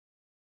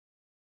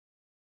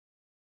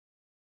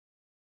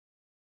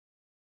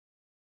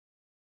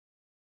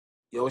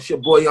Yo, it's your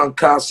boy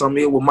UNKASA. I'm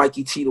here with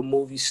Mikey T, the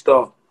movie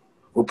star.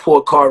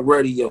 Report card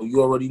ready, yo.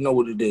 You already know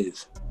what it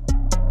is.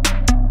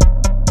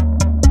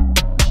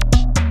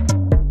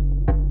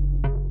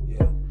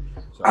 Yeah.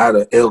 I had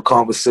an ill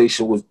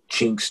conversation with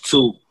Chinx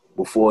too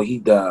before he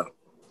died.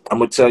 I'm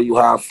gonna tell you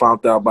how I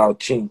found out about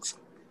Chinx.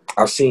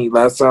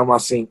 Last time I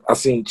seen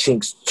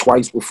Chinx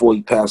twice before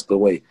he passed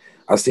away.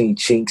 I seen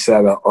Chinx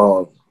at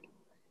a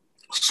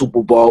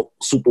Super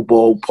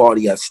Bowl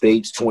party at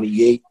Stage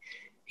 28.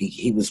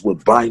 He was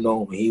with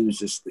Bino, and he was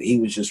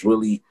just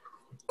really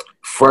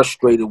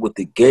frustrated with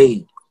the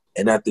game.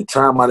 And at the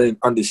time I didn't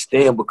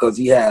understand because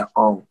he had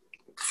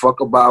Fuck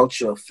About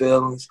Your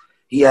Feelings.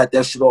 He had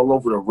that shit all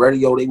over the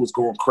radio. They was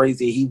going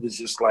crazy. He was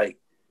just like,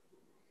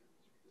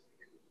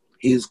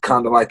 he was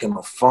kind of like in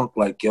a funk,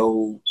 like,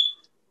 yo,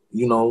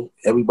 you know,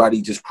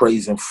 everybody just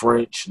praising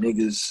French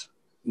niggas,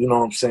 you know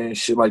what I'm saying,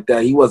 shit like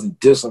that. He wasn't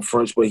dissing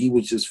French, but he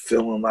was just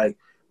feeling like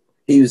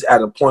he was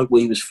at a point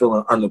where he was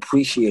feeling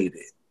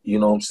unappreciated. You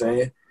know what I'm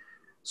saying?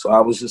 So I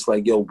was just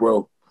like, yo,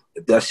 bro,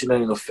 if that shit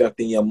ain't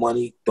affecting your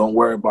money, don't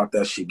worry about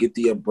that shit. Get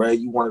to your bread.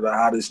 You one of the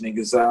hottest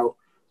niggas out.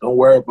 Don't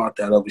worry about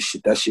that other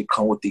shit. That shit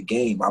come with the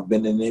game. I've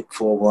been in it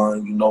for a while.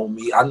 You know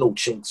me. I know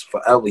Chinx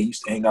forever. He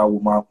used to hang out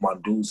with my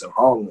dudes in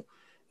Harlem.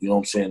 You know what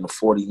I'm saying? The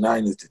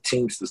 49ers, the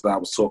Teamsters that I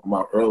was talking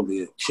about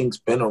earlier. Chinx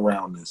been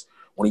around this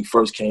when he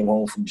first came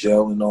home from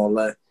jail and all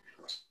that.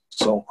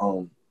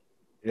 So,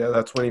 yeah,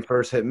 that's when he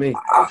first hit me.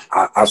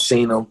 I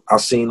seen him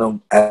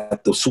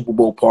at the Super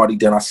Bowl party.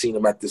 Then I seen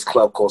him at this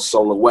club called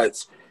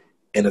Silhouettes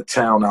in a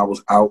town I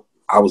was out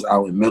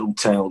in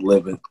Middletown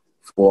living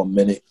for a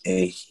minute,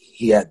 and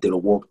he did a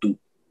walkthrough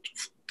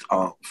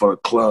for the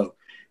club,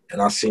 and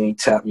I seen him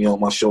tap me on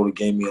my shoulder,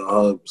 gave me a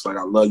hug. It's like,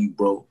 I love you,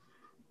 bro.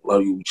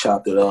 Love you. We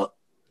chopped it up,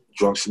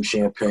 drunk some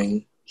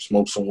champagne,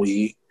 smoked some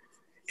weed,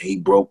 and he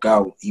broke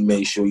out. He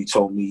made sure he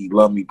told me he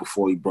loved me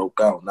before he broke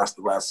out, and that's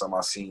the last time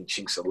I seen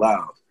Chinx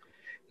alive.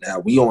 Now,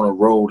 we on a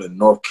road in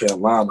North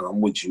Carolina.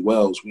 I'm with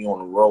Juelz. We on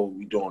the road.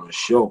 We doing a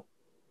show.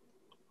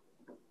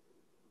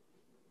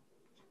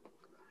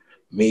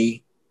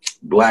 Me,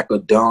 Black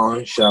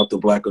Dawn, shout out to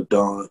Black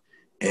Dawn,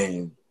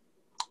 and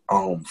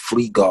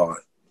Fleet Guard.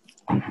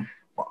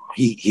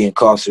 He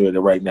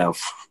incarcerated right now.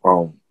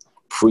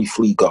 Free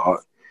Fleet Guard.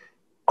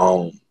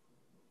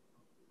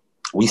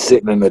 We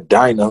sitting in a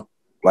diner.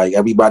 Like,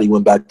 everybody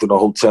went back to the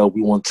hotel.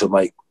 We went to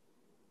like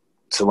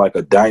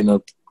a diner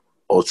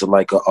or to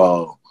like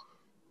a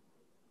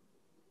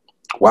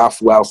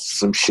Waffle House or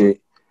some shit,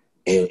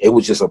 and it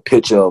was just a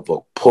picture of a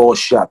Paul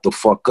shot the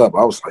fuck up.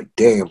 I was like,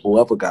 damn,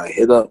 whoever got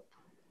hit up,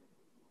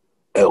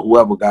 and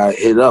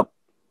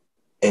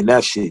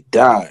that shit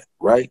died,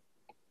 right?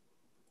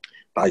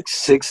 Like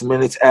 6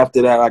 minutes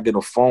after that, I get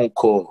a phone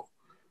call.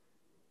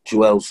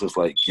 Juelz was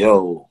like,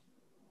 yo,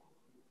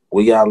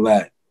 where y'all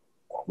at?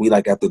 We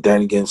like at the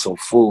diner getting some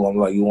food. I'm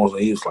like, you want some?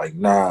 He was like,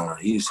 nah.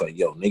 He was like,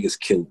 yo, niggas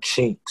killed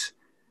Chinx.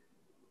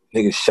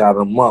 Niggas shot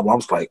him up. I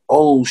was like,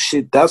 oh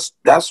shit, that's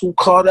who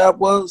Car that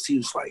was? He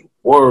was like,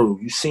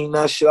 word, you seen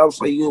that shit? I was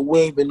like, yo, we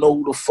ain't even know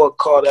who the fuck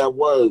Car that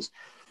was.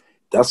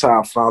 That's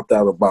how I found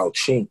out about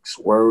Chinx.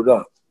 Word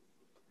up.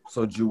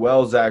 So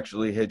Juelz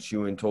actually hit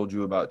you and told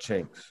you about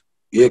Chinx.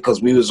 Yeah,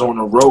 because we was on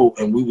the road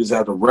and we was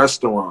at a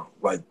restaurant.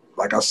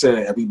 Like I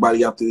said,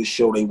 everybody after this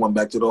show, they went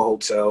back to the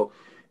hotel.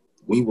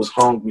 We was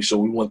hungry, so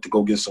we went to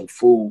go get some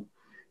food,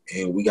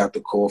 and we got the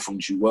call from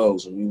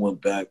Juelz, and we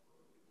went back.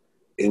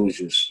 It was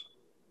just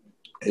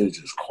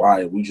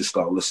quiet. We just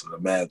started listening to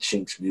mad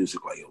Chinx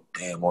music, like, yo,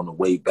 damn, on the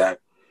way back,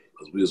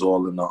 because we was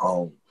all in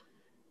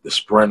the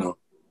Sprinter,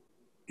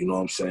 you know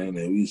what I'm saying?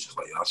 And we was just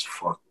like, that's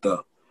fucked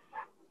up.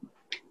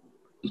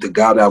 The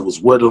guy that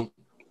was with him,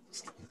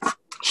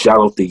 shout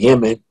out to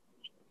Yemen,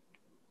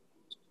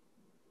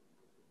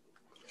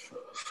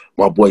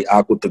 my boy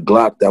Ak with the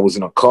Glock that was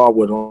in a car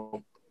with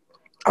him.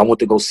 I went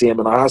to go see him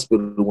in the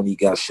hospital when he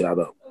got shot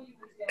up.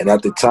 And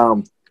at the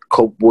time,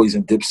 Coke Boys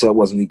and Dipset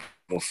wasn't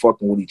even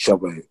fucking with each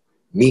other.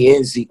 Me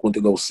and Zeke went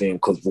to go see him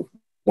because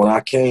when I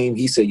came,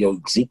 he said,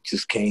 yo, Zeke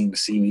just came to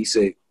see me.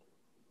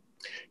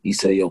 He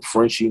said, yo,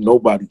 Frenchie,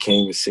 nobody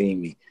came to see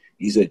me.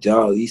 He said,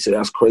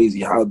 that's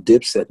crazy how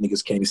Dipset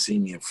niggas came to see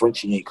me and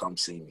Frenchie ain't come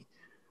see me.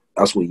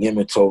 That's what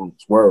Yemen told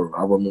us. Word.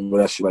 I remember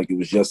that shit like it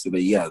was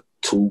yesterday. He had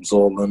tubes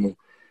all in him,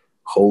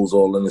 holes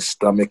all in his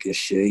stomach and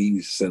shit. He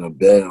was just in a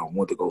bed. I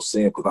went to go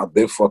see him because I've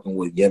been fucking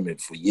with Yemen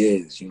for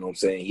years. You know what I'm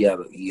saying? He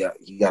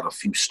got a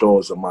few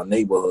stores in my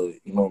neighborhood.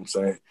 You know what I'm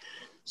saying?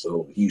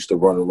 So he used to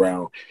run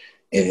around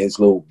in his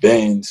little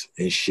Benz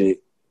and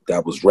shit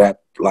that was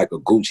wrapped like a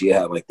Gucci. It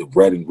had like the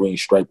red and green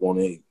stripe on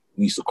it.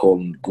 We used to call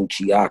him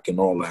Gucci Ak and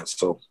all that.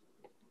 So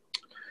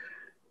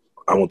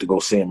I went to go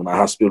see him in the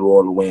hospital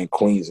all the way in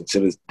Queens. And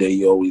to this day,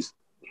 he always,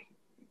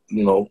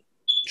 you know,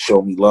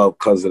 showed me love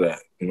because of that.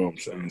 You know what I'm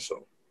saying?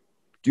 So.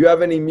 Do you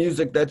have any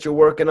music that you're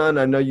working on?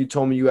 I know you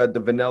told me you had the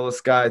Vanilla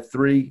Sky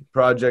 3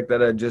 project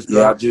that I just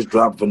dropped. Yeah, I just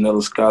dropped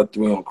Vanilla Sky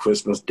 3 on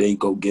Christmas Day.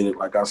 Go get it.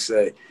 Like I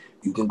said,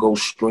 you can go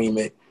stream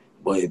it.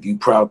 But if you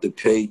proud to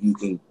pay, you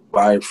can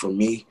buy it from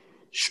me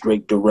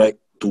straight direct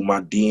through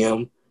my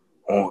DM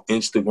on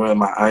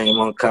Instagram, I am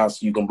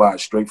UNKASA. You can buy it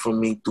straight from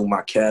me through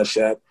my Cash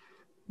App,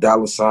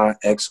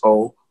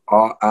 $XORIBEAR,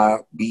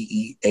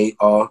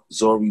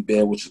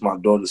 xoribear, which is my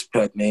daughter's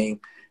pet name.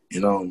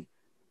 And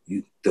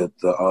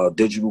the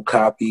digital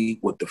copy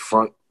with the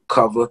front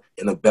cover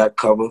and the back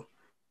cover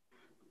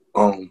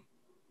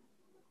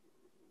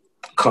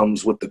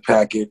comes with the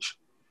package.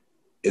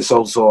 It's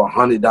also a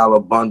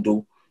 $100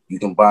 bundle. You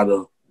can buy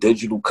the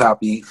digital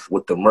copy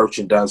with the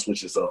merchandise,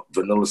 which is a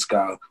Vanilla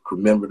Sky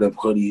commemorative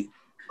hoodie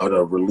of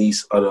the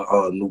release of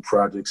the new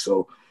project.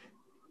 So,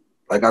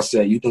 like I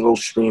said, you can go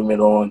stream it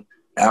on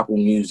Apple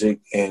Music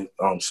and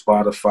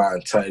Spotify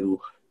and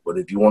Tidal. But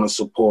if you want to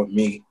support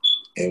me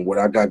and what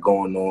I got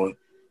going on,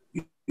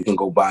 you can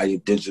go buy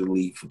it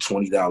digitally for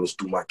 $20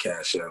 through my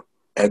Cash App.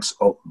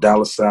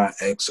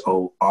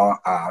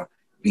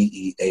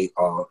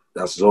 $XORIBEAR.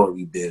 That's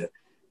xoribear.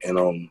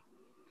 And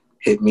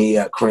hit me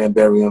at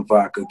Cranberry and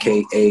Vodka,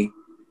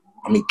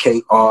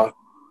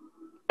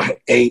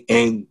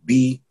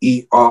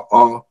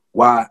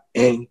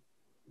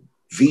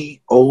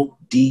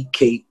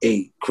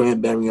 KRANBERRYNVODKA,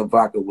 Cranberry and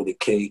Vodka with a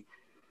K.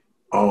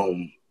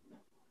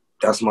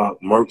 That's my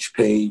merch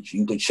page.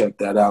 You can check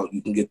that out.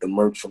 You can get the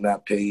merch from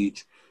that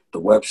page.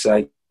 The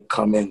website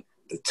come in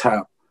the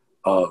top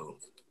of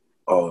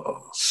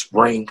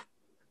spring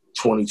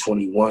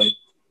 2021.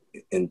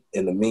 In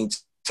the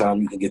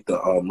meantime, you can get the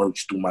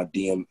merch through my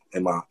DM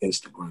and my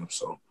Instagram.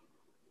 So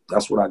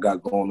that's what I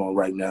got going on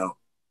right now.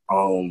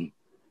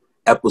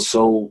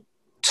 Episode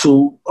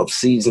 2 of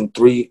season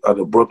 3 of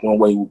the Brooklyn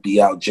Way will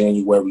be out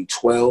January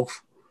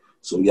 12th.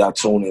 So y'all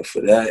tune in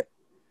for that.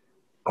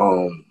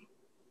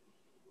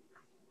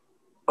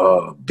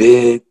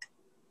 Big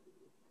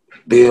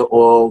beer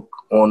oil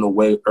on the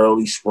way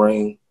early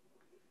spring.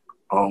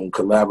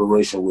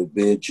 Collaboration with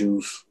Beer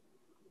Juice,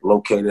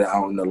 located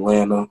out in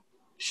Atlanta.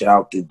 Shout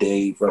out to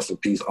Dave. Rest in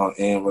peace, Aunt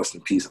Ann. Rest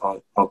in peace,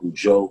 Uncle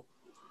Joe.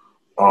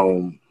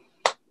 What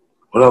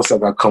else I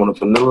got coming up?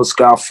 Vanilla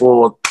Sky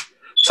Fall,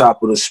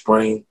 top of the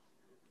spring.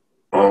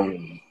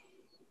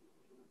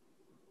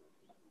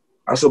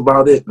 That's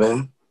about it,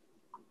 man.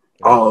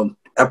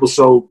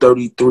 Episode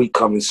 33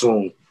 coming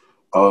soon.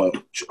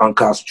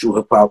 UNKASA True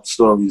Hip Hop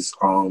Stories,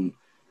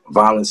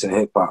 Violence and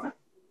Hip Hop.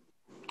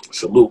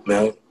 Salute,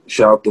 man.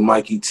 Shout out to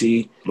Mikey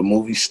T, the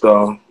movie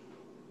star.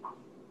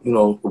 You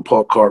know,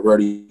 Report Card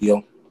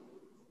Radio.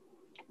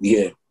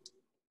 Yeah.